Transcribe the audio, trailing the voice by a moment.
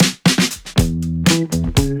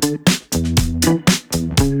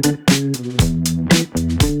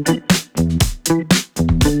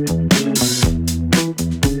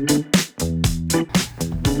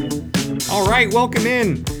right, welcome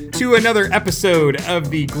in to another episode of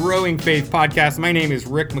the Growing Faith Podcast. My name is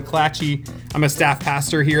Rick McClatchy. I'm a staff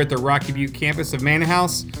pastor here at the Rocky Butte campus of Manna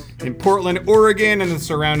House in Portland, Oregon, and the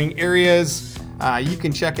surrounding areas. You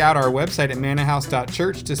can check out our website at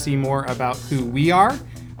mannahouse.church to see more about who we are.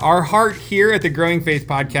 Our heart here at the Growing Faith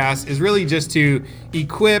Podcast is really just to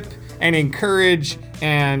equip and encourage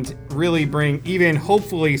and really bring even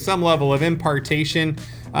hopefully some level of impartation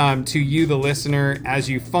to you, the listener, as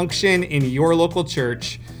you function in your local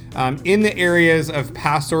church in the areas of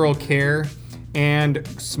pastoral care and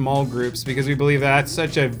small groups, because we believe that's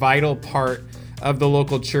such a vital part of the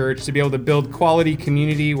local church, to be able to build quality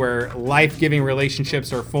community where life-giving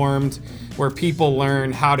relationships are formed, where people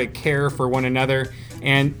learn how to care for one another.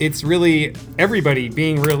 And it's really everybody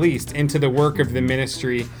being released into the work of the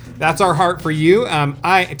ministry. That's our heart for you.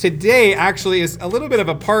 Today actually is a little bit of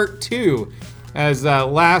a part two, as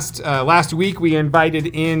last week we invited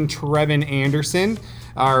in Trevin Anderson,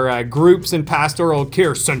 our groups and pastoral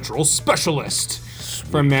care central specialist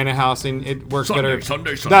from Manna House, and it works better.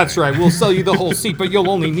 Sunday. That's right. We'll sell you the whole seat, but you'll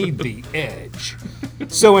only need the edge.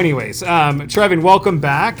 So anyways, Trevin, welcome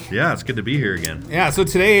back. Yeah, it's good to be here again. Yeah, so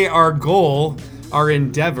today our goal, our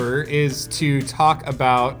endeavor is to talk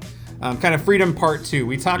about kind of Freedom Part 2.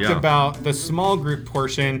 We talked about the small group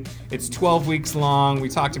portion. It's 12 weeks long. We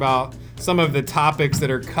talked about some of the topics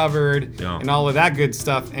that are covered and all of that good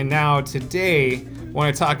stuff. And now today, I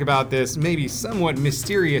want to talk about this maybe somewhat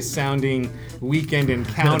mysterious sounding weekend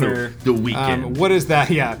encounter. The weekend. What is that?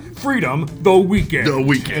 Yeah, Freedom, the weekend. The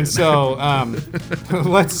weekend. And so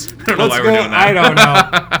let's I don't know why go. we're doing that. I don't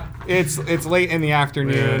know. It's late in the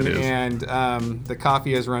afternoon, and the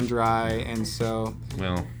coffee has run dry, and so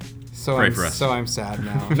pray for us. So I'm sad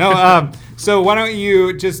now. So why don't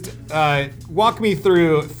you just walk me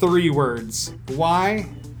through 3 words: why,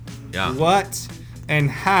 what, and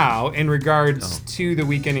how in regards to the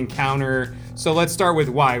weekend encounter. So let's start with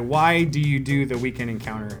why. Why do you do the weekend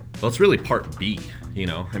encounter? Well, it's really part B. We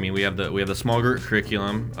have the small group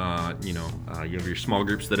curriculum. You have your small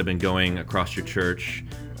groups that have been going across your church,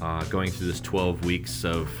 going through this 12 weeks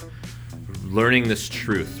of learning this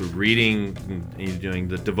truth, reading, doing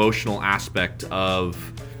the devotional aspect of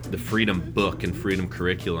the Freedom book and Freedom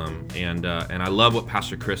curriculum. And I love what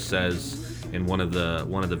Pastor Chris says in one of the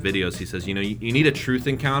videos. He says, you need a truth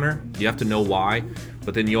encounter. You have to know why,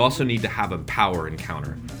 but then you also need to have a power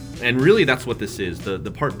encounter. And really, that's what this is.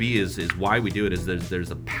 The part B is why we do it. Is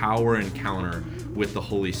there's a power encounter with the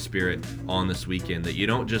Holy Spirit on this weekend, that you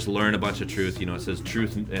don't just learn a bunch of truth. It says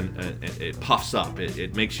truth and it puffs up.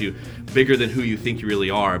 It makes you bigger than who you think you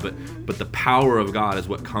really are. But the power of God is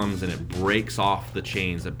what comes, and it breaks off the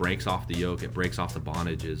chains. It breaks off the yoke. It breaks off the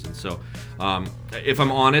bondages. And so, if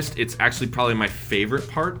I'm honest, it's actually probably my favorite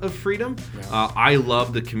part of Freedom. I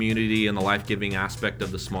love the community and the life-giving aspect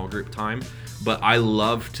of the small group time. But I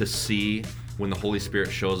love to see when the Holy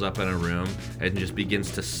Spirit shows up in a room and just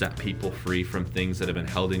begins to set people free from things that have been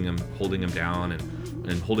holding them down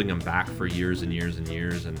and holding them back for years and years and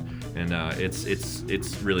years. And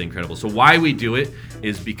it's really incredible. So why we do it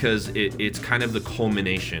is because it's kind of the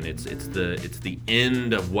culmination. It's the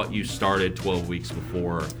end of what you started 12 weeks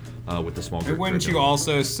before with the small group. Wouldn't you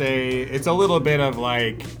also say it's a little bit of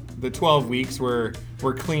like the 12 weeks we're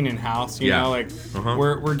cleaning house, you know, like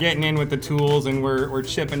we're getting in with the tools, and we're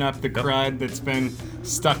chipping up the crud that's been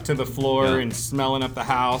stuck to the floor and smelling up the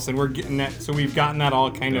house, and we're getting that. So we've gotten that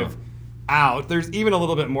all kind of out. There's even a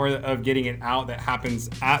little bit more of getting it out that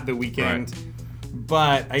happens at the weekend,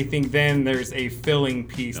 but I think then there's a filling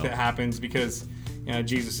piece that happens, because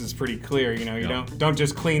Jesus is pretty clear. You don't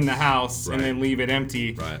just clean the house and then leave it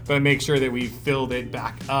empty, but make sure that we filled it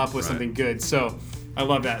back up with something good. So I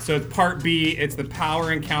love that. So it's part B. It's the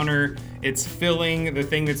power encounter. It's filling the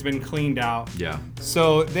thing that's been cleaned out. Yeah.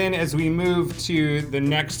 So then as we move to the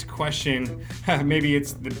next question, maybe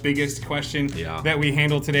it's the biggest question that we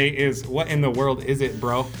handle today, is what in the world is it,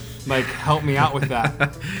 bro? Like, help me out with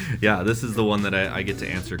that. Yeah, this is the one that I get to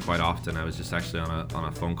answer quite often. I was just actually on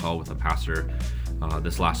a phone call with a pastor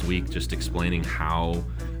this last week, just explaining how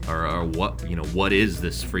or what is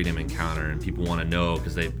this Freedom encounter, and people want to know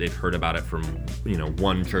because they've heard about it from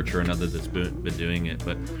one church or another that's been doing it.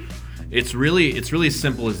 But it's really as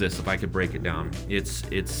simple as this. If I could break it down, it's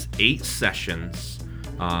 8 sessions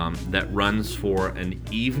that runs for an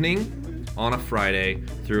evening on a Friday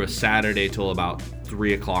through a Saturday till about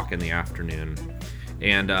 3:00 in the afternoon.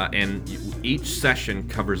 And each session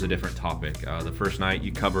covers a different topic. The first night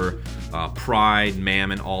you cover pride,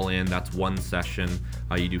 mammon, all in. That's one session.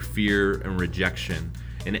 You do fear and rejection.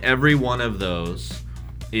 And every one of those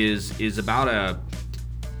is about a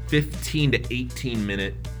 15 to 18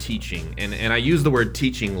 minute teaching, and I use the word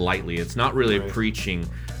teaching lightly. It's not really Right. preaching,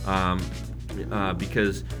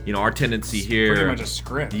 because our tendency It's here, pretty much a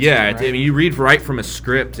script. yeah, right? I mean, you read right from a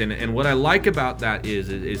script, and what I like about that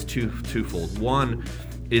is twofold. One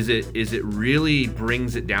is it really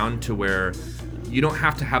brings it down to where you don't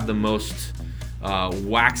have to have the most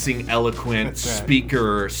waxing eloquent That's right.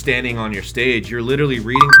 speaker standing on your stage. You're literally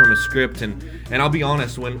reading from a script, and I'll be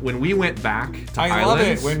honest, when we went back to I love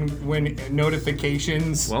it Highlands, when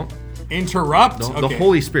notifications well, interrupt. the Okay.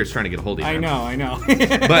 Holy Spirit's trying to get a hold of you. I man. know.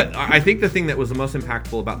 But I think the thing that was the most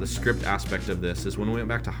impactful about the script aspect of this is when we went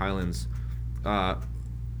back to Highlands,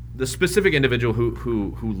 the specific individual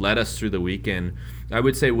who led us through the weekend, I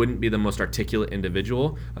would say wouldn't be the most articulate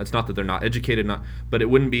individual. It's not that they're not educated, but it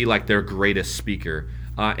wouldn't be like their greatest speaker.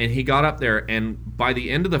 And he got up there, and by the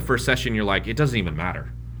end of the first session, you're like, it doesn't even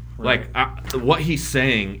matter. Right. Like what he's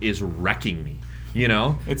saying is wrecking me.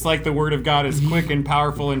 It's like the word of God is quick and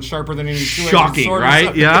powerful and sharper than any two-edged Shocking, sword or right?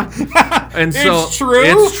 something. Yeah. And so It's true?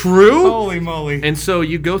 It's true. Holy moly. And so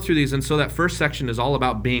you go through these, and so that first section is all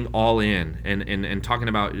about being all in and talking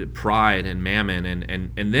about pride and mammon,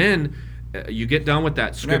 and then you get done with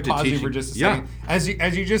that Can I scripted pause you teaching. for just a second?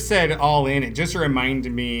 As you just said, all in, it just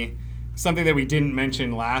reminded me something that we didn't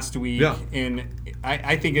mention last week. Yeah. And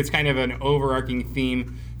I think it's kind of an overarching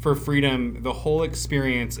theme for freedom. The whole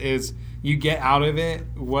experience is you get out of it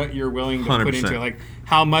what you're willing to put 100%. into it, like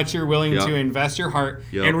how much you're willing Yep. to invest your heart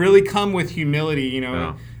Yep. and really come with humility.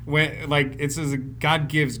 Yeah. When like it says God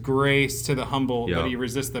gives grace to the humble, Yep. but He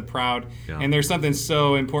resists the proud. Yeah. And there's something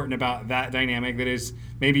so important about that dynamic that is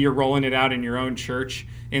maybe you're rolling it out in your own church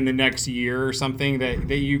in the next year or something, that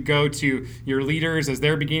you go to your leaders as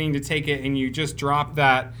they're beginning to take it, and you just drop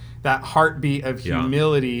that heartbeat of Yeah.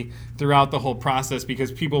 humility throughout the whole process, because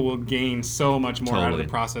people will gain so much more out of the Totally.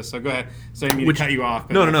 process. So go ahead. So I didn't mean to cut you off.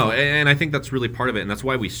 but No. And I think that's really part of it, and that's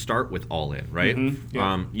why we start with all in, right?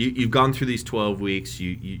 Yeah. You've gone through these 12 weeks.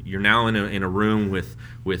 You're now in a room with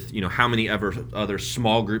how many other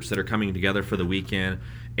small groups that are coming together for the weekend,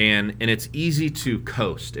 and it's easy to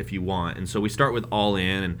coast if you want. And so we start with all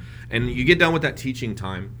in, and you get done with that teaching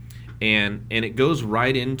time, and it goes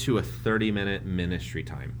right into a 30-minute ministry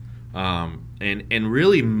time. And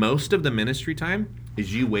really most of the ministry time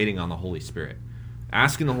is you waiting on the Holy Spirit,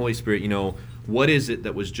 asking the Holy Spirit, what is it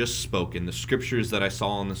that was just spoken, the scriptures that I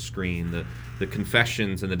saw on the screen, the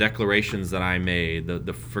confessions and the declarations that I made,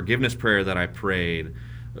 the forgiveness prayer that I prayed.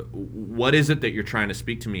 What is it that you're trying to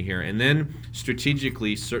speak to me here? And then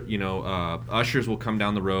strategically, ushers will come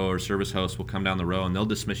down the row, or service hosts will come down the row, and they'll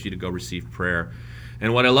dismiss you to go receive prayer.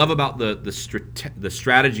 And what I love about the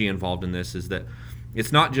strategy involved in this is that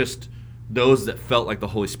it's not just those that felt like the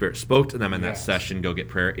Holy Spirit spoke to them in that Yes. session go get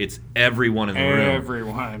prayer. It's everyone in the room.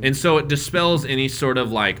 Everyone. And so it dispels any sort of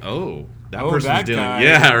like, that person's that doing, guy.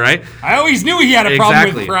 yeah, right. I always knew he had a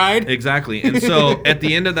problem with pride. Exactly. And so at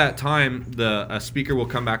the end of that time, a speaker will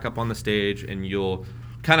come back up on the stage, and you'll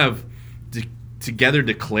kind of together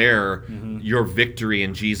declare your victory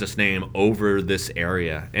in Jesus' name over this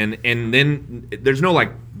area. And then there's no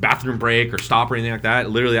like bathroom break or stop or anything like that.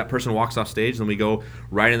 Literally, that person walks off stage, and we go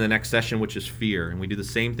right in the next session, which is fear. And we do the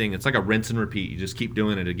same thing. It's like a rinse and repeat. You just keep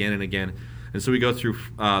doing it again and again. And so we go through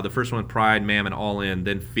the first one, pride, mammon, all in,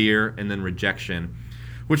 then fear, and then rejection,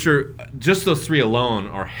 which are just those three alone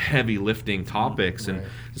are heavy lifting topics. Right. And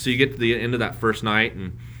so you get to the end of that first night,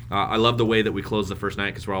 and I love the way that we close the first night,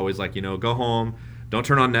 because we're always like, go home, don't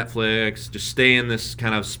turn on Netflix, just stay in this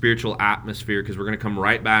kind of spiritual atmosphere, because we're going to come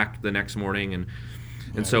right back the next morning.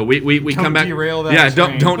 And so we come back. Derail that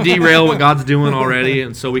train. Don't derail what God's doing already.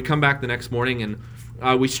 And so we come back the next morning,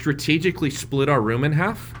 and we strategically split our room in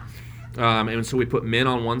half. And so we put men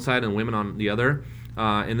on one side and women on the other.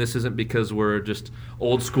 And this isn't because we're just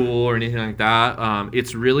old school or anything like that.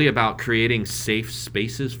 It's really about creating safe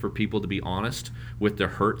spaces for people to be honest with their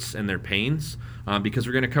hurts and their pains, because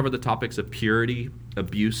we're going to cover the topics of purity,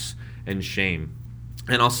 abuse, and shame.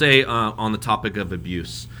 And I'll say on the topic of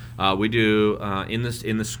abuse, we do in the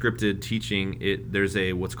scripted teaching, there's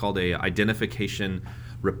what's called a identification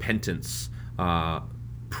repentance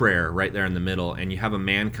prayer right there in the middle, and you have a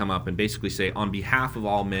man come up and basically say, on behalf of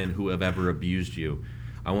all men who have ever abused you,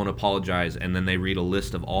 I want to apologize. And then they read a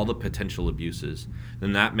list of all the potential abuses.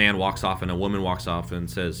 Then that man walks off, and a woman walks off and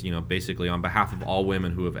says, basically, on behalf of all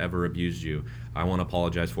women who have ever abused you, I want to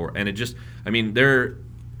apologize for. And it just, there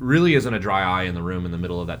really isn't a dry eye in the room in the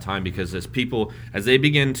middle of that time, because as they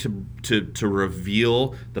begin to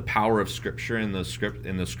reveal the power of Scripture in the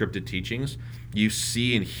scripted teachings, you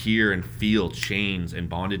see and hear and feel chains and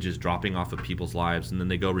bondages dropping off of people's lives, and then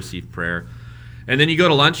they go receive prayer. And then you go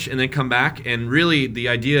to lunch and then come back, and really the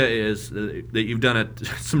idea is that you've done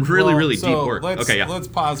some really deep work. Let's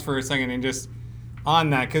pause for a second and just on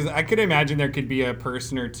that, because I could imagine there could be a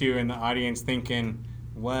person or two in the audience thinking,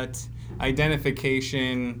 what?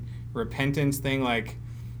 Identification, repentance thing, like,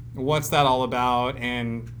 what's that all about?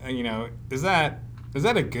 And, is that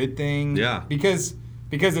a good thing? Yeah. Because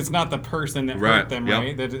it's not the person that hurt them,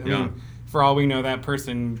 right? I mean, for all we know, that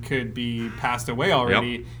person could be passed away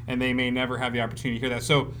already, and they may never have the opportunity to hear that.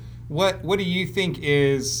 So what do you think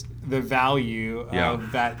is the value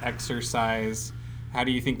of that exercise? How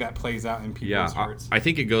do you think that plays out in people's hearts? I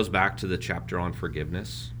think it goes back to the chapter on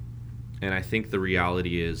forgiveness. And I think the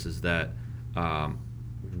reality is that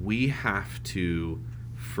we have to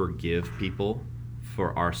forgive people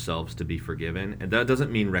for ourselves to be forgiven. And that doesn't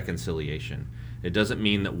mean reconciliation. It doesn't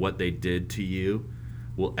mean that what they did to you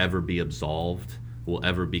will ever be absolved, will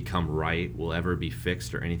ever become right, will ever be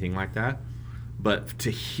fixed or anything like that. But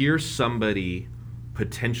to hear somebody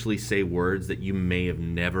potentially say words that you may have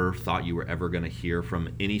never thought you were ever going to hear from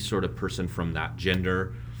any sort of person from that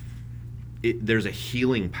gender, there's a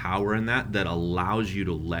healing power in that allows you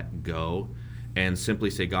to let go and simply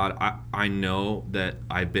say, God, I know that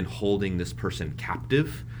I've been holding this person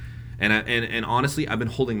captive, and honestly, I've been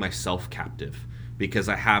holding myself captive because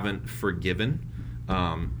I haven't forgiven.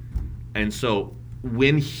 And so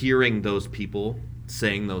when hearing those people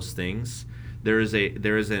saying those things, there is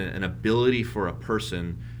an ability for a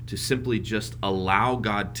person to simply just allow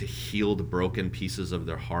God to heal the broken pieces of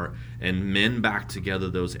their heart and mend back together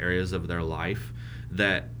those areas of their life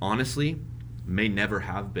that honestly may never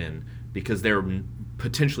have been, because they're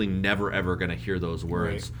potentially never ever going to hear those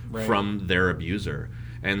words from their abuser.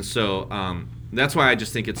 And so that's why I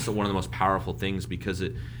just think it's one of the most powerful things, because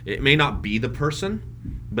it may not be the person,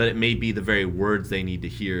 but it may be the very words they need to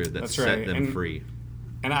hear that set them free.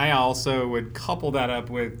 And I also would couple that up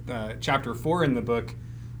with chapter 4 in the book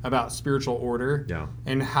about spiritual order,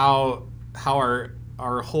 and how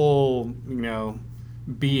our whole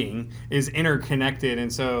being is interconnected,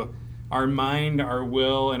 and so our mind, our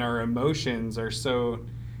will, and our emotions are so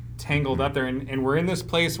tangled up there, and we're in this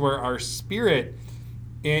place where our spirit,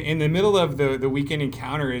 in the middle of the weekend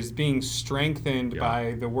encounter, is being strengthened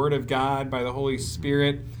by the Word of God, by the Holy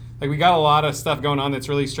Spirit. Like, we got a lot of stuff going on that's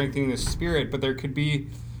really strengthening the spirit, but there could be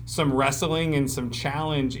some wrestling and some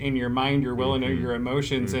challenge in your mind, your will, and your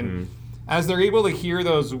emotions. And as they're able to hear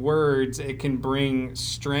those words, it can bring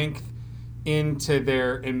strength into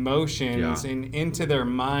their emotions and into their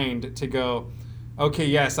mind to go, okay,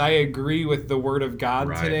 yes, I agree with the Word of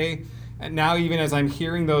God today. And now, even as I'm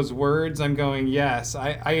hearing those words, I'm going, yes,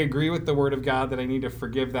 I agree with the Word of God that I need to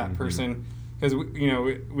forgive that person. Because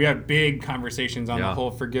we have big conversations on the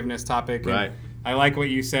whole forgiveness topic. And I like what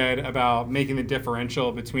you said about making the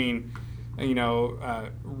differential between,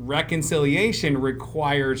 reconciliation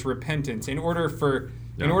requires repentance. In order for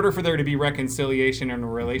there to be reconciliation in a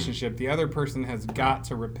relationship, the other person has got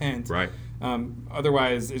to repent.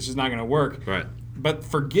 Otherwise, it's just not going to work. But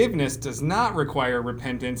forgiveness does not require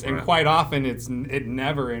repentance, and quite often it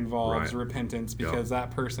never involves repentance, because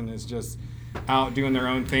that person is just out doing their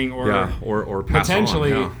own thing, or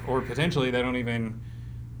potentially they don't even,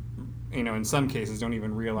 in some cases don't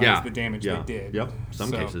even realize the damage they did.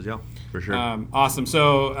 Some cases, for sure. Awesome.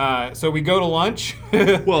 So we go to lunch.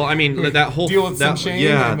 Well, I mean, that whole deal with some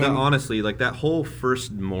shame. Honestly, like that whole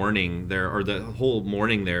first morning there, or the whole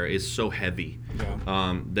morning there, is so heavy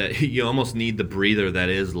that you almost need the breather that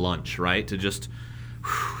is lunch, right? To just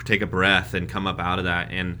take a breath and come up out of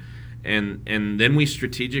that, and then we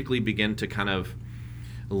strategically begin to kind of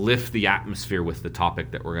lift the atmosphere with the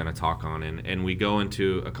topic that we're going to talk on, and we go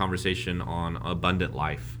into a conversation on abundant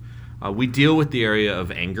life. We deal with the area of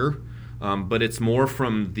anger, but it's more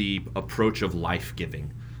from the approach of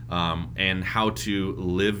life-giving, and how to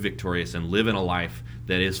live victorious and live in a life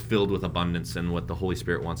that is filled with abundance and what the Holy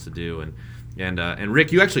Spirit wants to do. And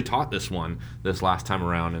Rick, you actually taught this last time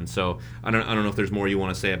around, and so I don't know if there's more you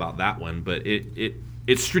want to say about that one, but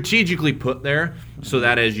it's strategically put there so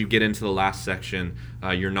that as you get into the last section,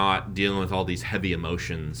 you're not dealing with all these heavy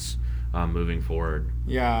emotions moving forward.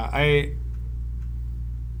 The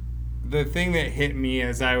thing that hit me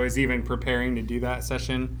as I was even preparing to do that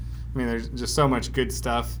session, I mean, there's just so much good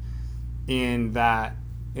stuff in that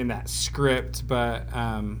script, but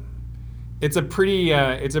it's a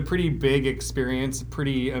pretty big experience, a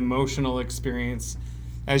pretty emotional experience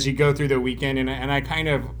as you go through the weekend, and I kind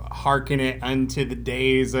of hearken it unto the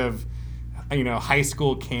days of high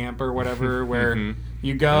school camp or whatever, where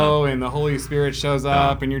you go and the Holy Spirit shows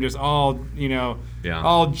up and you're just all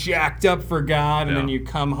all jacked up for God, and then you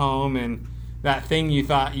come home and that thing you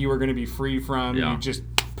thought you were going to be free from, you just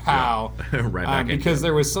pow. Right back because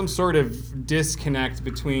there was some sort of disconnect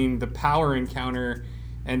between the power encounter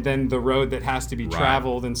and then the road that has to be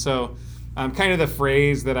traveled. And so kind of the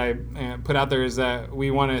phrase that I put out there is that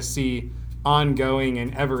we want to see ongoing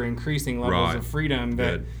and ever increasing levels of freedom.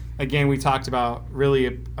 That again, we talked about really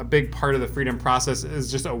a big part of the freedom process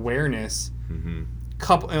is just awareness.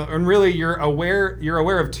 And really you're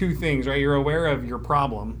aware of two things, right? You're aware of your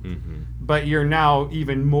problem, but you're now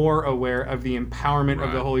even more aware of the empowerment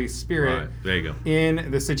of the Holy Spirit there you go. In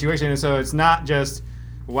the situation. And so it's not just,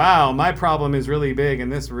 wow, my problem is really big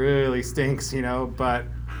and this really stinks, but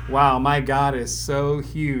wow, my God is so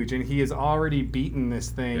huge and he has already beaten this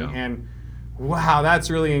thing. And wow, that's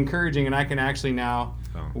really encouraging, and I can actually now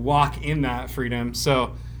walk in that freedom.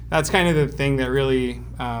 So that's kind of the thing that really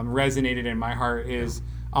resonated in my heart is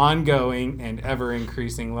ongoing and ever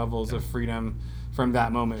increasing levels of freedom from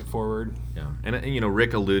that moment forward. And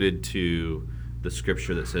Rick alluded to the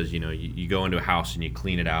scripture that says, you go into a house and you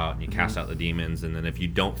clean it out and you cast out the demons, and then if you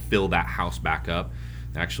don't fill that house back up,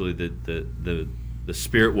 actually the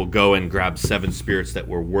spirit will go and grab 7 spirits that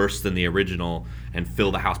were worse than the original and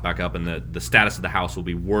fill the house back up, and the status of the house will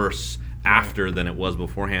be worse after than it was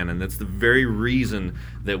beforehand. And that's the very reason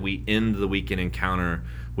that we end the weekend encounter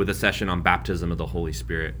with a session on baptism of the Holy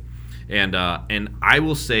Spirit. And I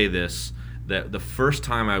will say this, that the first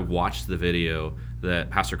time I watched the video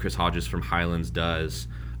that Pastor Chris Hodges from Highlands does,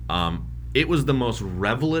 it was the most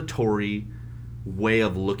revelatory way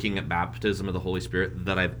of looking at baptism of the Holy Spirit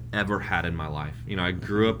that I've ever had in my life. I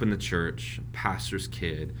grew up in the church, pastor's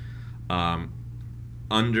kid,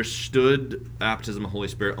 understood baptism of the Holy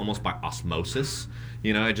Spirit almost by osmosis.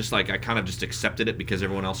 I kind of just accepted it because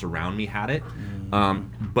everyone else around me had it.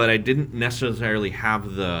 But I didn't necessarily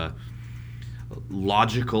have the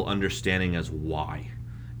logical understanding as why.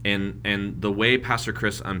 And the way Pastor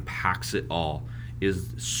Chris unpacks it all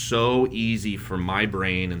is so easy for my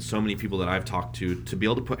brain and so many people that I've talked to be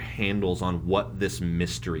able to put handles on what this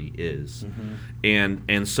mystery is.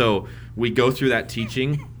 And so we go through that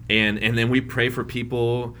teaching, and then we pray for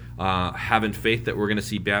people having faith that we're going to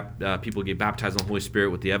see people get baptized in the Holy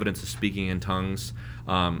Spirit with the evidence of speaking in tongues.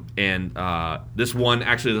 This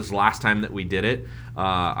last time that we did it,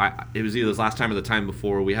 it was either this last time or the time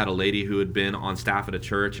before, we had a lady who had been on staff at a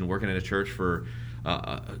church and working at a church for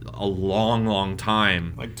a long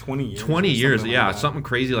time. Like 20 years. 20 years, something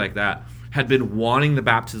crazy like that. Had been wanting the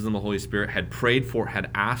baptism of the Holy Spirit, had prayed for it, had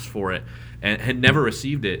asked for it, and had never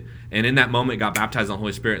received it. And in that moment got baptized in the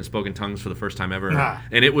Holy Spirit and spoke in tongues for the first time ever.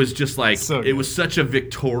 And it was just like, it was such a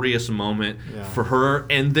victorious moment for her.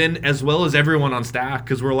 And then as well as everyone on staff,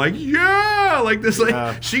 because we're like, she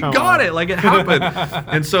got it, like it happened.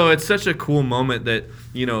 And so it's such a cool moment that,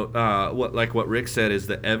 what Rick said is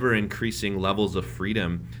the ever increasing levels of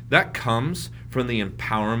freedom that comes from the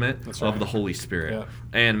empowerment of the Holy Spirit.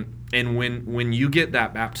 And when you get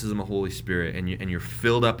that baptism of the Holy Spirit and you're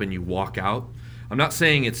filled up and you walk out, I'm not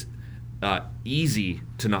saying it's easy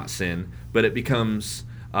to not sin, but it becomes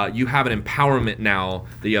you have an empowerment now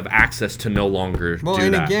that you have access to no longer do that. Well,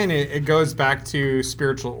 and again, it goes back to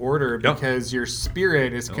spiritual order because your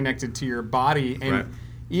spirit is connected to your body. And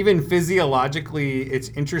even physiologically, it's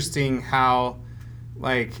interesting how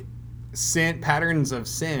patterns of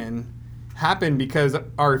sin happen because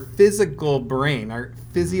our physical brain, our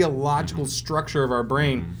physiological structure of our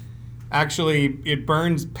brain, actually it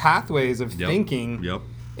burns pathways of thinking.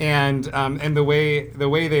 And the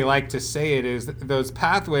way they like to say it is those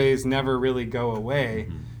pathways never really go away,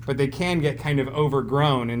 but they can get kind of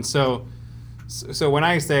overgrown. And so when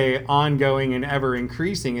I say ongoing and ever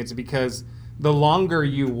increasing, it's because the longer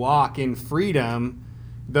you walk in freedom,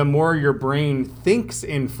 the more your brain thinks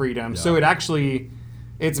in freedom. So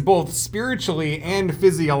it's both spiritually and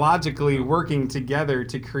physiologically working together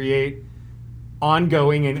to create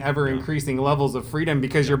ongoing and ever increasing levels of freedom,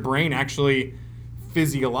 because your brain actually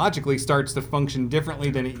physiologically starts to function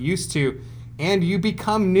differently than it used to, and you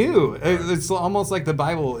become new. It's almost like the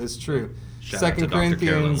Bible is true. Shout out to Dr.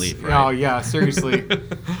 Carolyn Leaf, right? Oh yeah, seriously.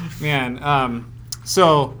 Man,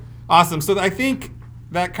 so awesome. So I think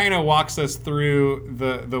that kind of walks us through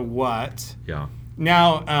the what.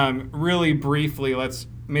 Now, really briefly, let's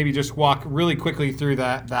maybe just walk really quickly through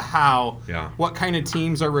the how. What kind of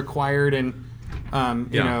teams are required, and I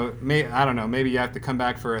don't know, maybe you have to come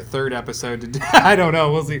back for a third episode. I don't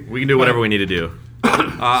know. We'll see. We can do whatever we need to do.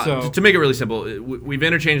 To make it really simple, we've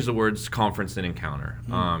interchanged the words conference and encounter.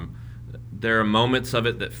 There are moments of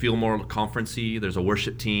it that feel more conference-y. There's a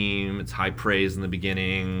worship team. It's high praise in the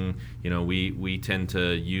beginning. We tend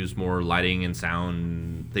to use more lighting and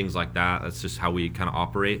sound, things like that. That's just how we kind of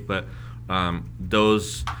operate. But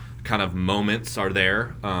those kind of moments are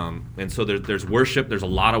there. And so there's worship. There's a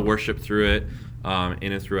lot of worship through it,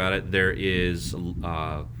 in and throughout it. There is,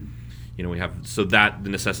 we have, so that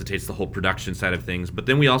necessitates the whole production side of things. But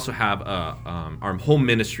then we also have our whole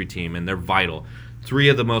ministry team, and they're vital. Three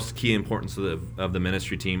of the most key importance of the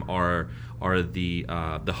ministry team are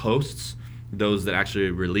the hosts, those that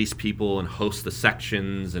actually release people and host the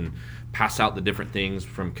sections and pass out the different things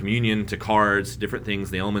from communion to cards, different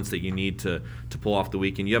things, the elements that you need to pull off the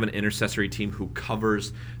week. And you have an intercessory team who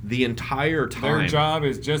covers the entire time. Their job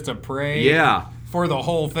is just to pray. Yeah. For the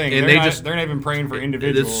whole thing. And they're not even praying for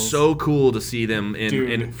individuals. It's so cool to see them,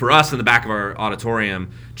 and for us in the back of our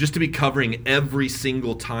auditorium, just to be covering every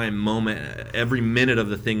single moment, every minute of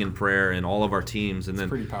the thing in prayer, and all of our teams. And then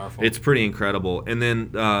pretty powerful. It's pretty incredible. And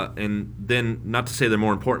then not to say they're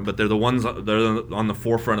more important, but they're the ones that are on the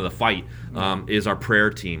forefront of the fight. Is our prayer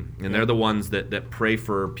team, and they're the ones that pray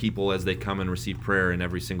for people as they come and receive prayer in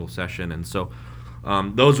every single session. And so.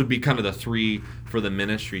 Those would be kind of the three for the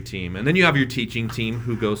ministry team. And then you have your teaching team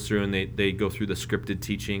who goes through and they go through the scripted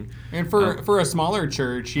teaching. And for a smaller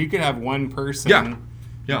church, you could have one person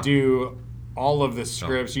do all of the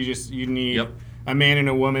scripts. You need a man and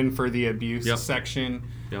a woman for the abuse section.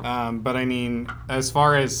 But I mean, as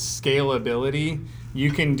far as scalability, you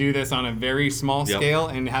can do this on a very small scale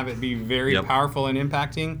and have it be very powerful and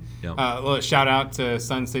impacting. Shout out to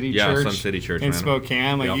Sun City Church. Sun City Church in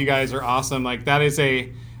Spokane. You guys are awesome. That is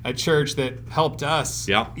a church that helped us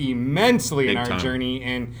immensely in our journey,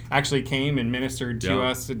 and actually came and ministered to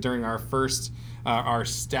us during our first our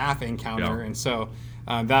staff encounter. And so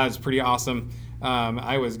that is pretty awesome.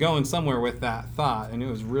 I was going somewhere with that thought, and it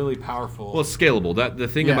was really powerful. Well, it's scalable. The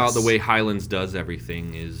thing about the way Highlands does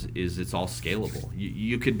everything is it's all scalable.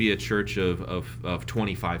 You could be a church of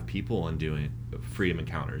 25 people and doing Freedom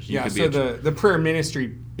Encounters. The prayer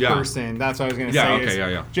ministry person, that's what I was going to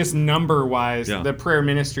say. Just number-wise, the prayer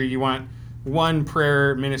ministry, you want one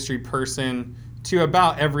prayer ministry person to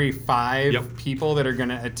about every 5 people that are going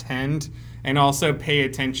to attend, and also pay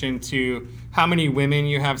attention to how many women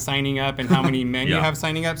you have signing up and how many men you have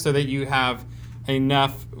signing up, so that you have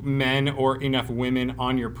enough men or enough women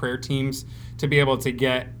on your prayer teams to be able to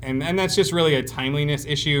get, and that's just really a timeliness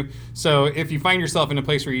issue. So if you find yourself in a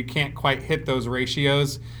place where you can't quite hit those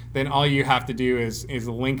ratios, then all you have to do is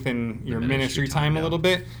lengthen your ministry time a little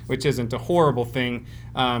bit, which isn't a horrible thing.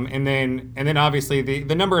 And then obviously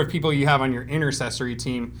the number of people you have on your intercessory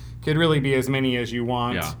team could really be as many as you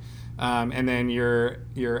want. And then your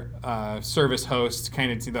service hosts,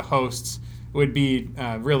 kind of the hosts, would be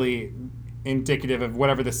really indicative of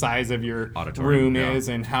whatever the size of your room is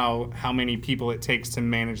and how many people it takes to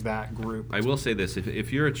manage that group. I will say this: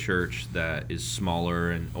 if you're a church that is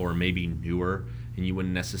smaller or maybe newer, and you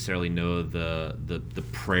wouldn't necessarily know the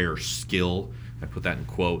prayer skill, I put that in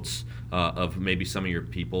quotes, of maybe some of your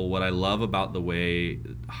people, what I love about the way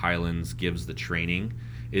Highlands gives the training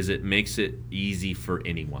is it makes it easy for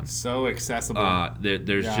anyone. So accessible.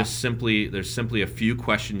 There's simply a few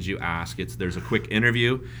questions you ask. There's a quick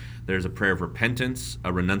interview, there's a prayer of repentance,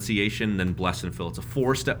 a renunciation, then bless and fill. It's a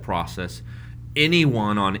 4-step process.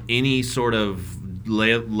 Anyone on any sort of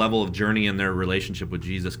level of journey in their relationship with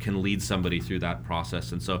Jesus can lead somebody through that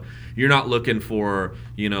process. And so you're not looking for,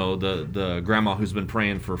 the grandma who's been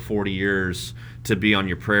praying for 40 years to be on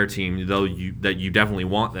your prayer team, though you definitely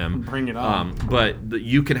want them. Bring it on. But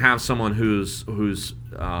you can have someone who's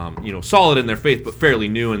solid in their faith but fairly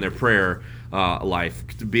new in their prayer life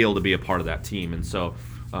to be able to be a part of that team. And so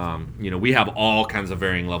we have all kinds of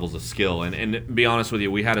varying levels of skill. And to be honest with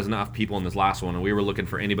you, we had enough people in this last one, and we were looking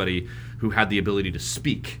for anybody who had the ability to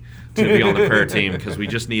speak to be on the prayer team, because we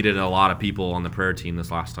just needed a lot of people on the prayer team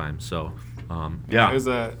this last time. So, It was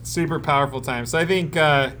a super powerful time. So I think,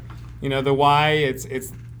 the why, it's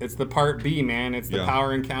the part B, man. It's the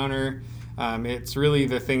power encounter. It's really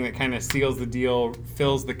the thing that kind of seals the deal,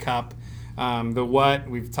 fills the cup. The what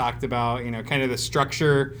we've talked about, kind of the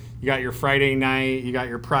structure. You got your Friday night, you got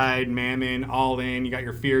your pride, mammon, all in. You got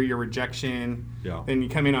your fear, your rejection. Then you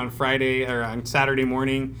come in on Friday or on Saturday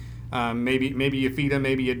morning. Maybe you feed them,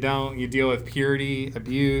 maybe you don't. You deal with purity,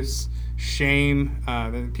 abuse, shame.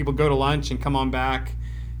 Then people go to lunch and come on back,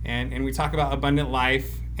 and we talk about abundant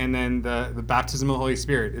life, and then the baptism of the Holy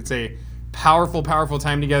Spirit. It's a powerful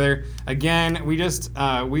time together. Again, we just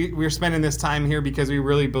we're spending this time here because we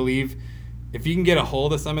really believe if you can get a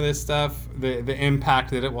hold of some of this stuff, the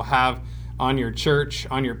impact that it will have on your church,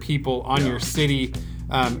 on your people, on your city,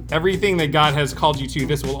 everything that God has called you to,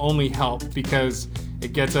 this will only help because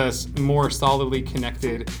it gets us more solidly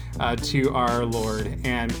connected to our Lord.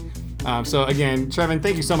 And So again, Trevin,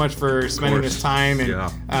 thank you so much for spending this time,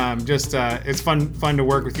 and it's fun to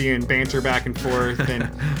work with you and banter back and forth,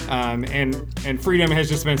 and Freedom has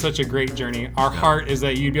just been such a great journey. Our heart is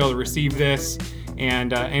that you'd be able to receive this.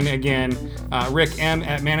 And again, Rick M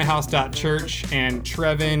at manahouse.church and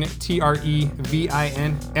Trevin, TREVINMA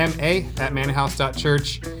at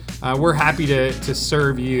manahouse.church. We're happy to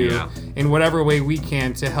serve you in whatever way we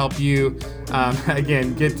can to help you,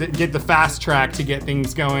 again, get the fast track to get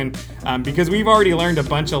things going, because we've already learned a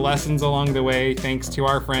bunch of lessons along the way, thanks to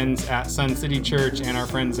our friends at Sun City Church and our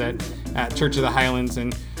friends at Church of the Highlands.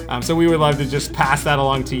 And so we would love to just pass that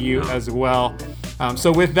along to you as well.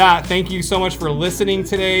 So with that, thank you so much for listening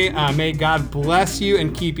today. May God bless you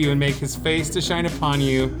and keep you and make his face to shine upon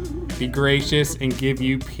you, be gracious and give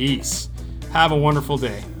you peace. Have a wonderful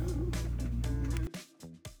day.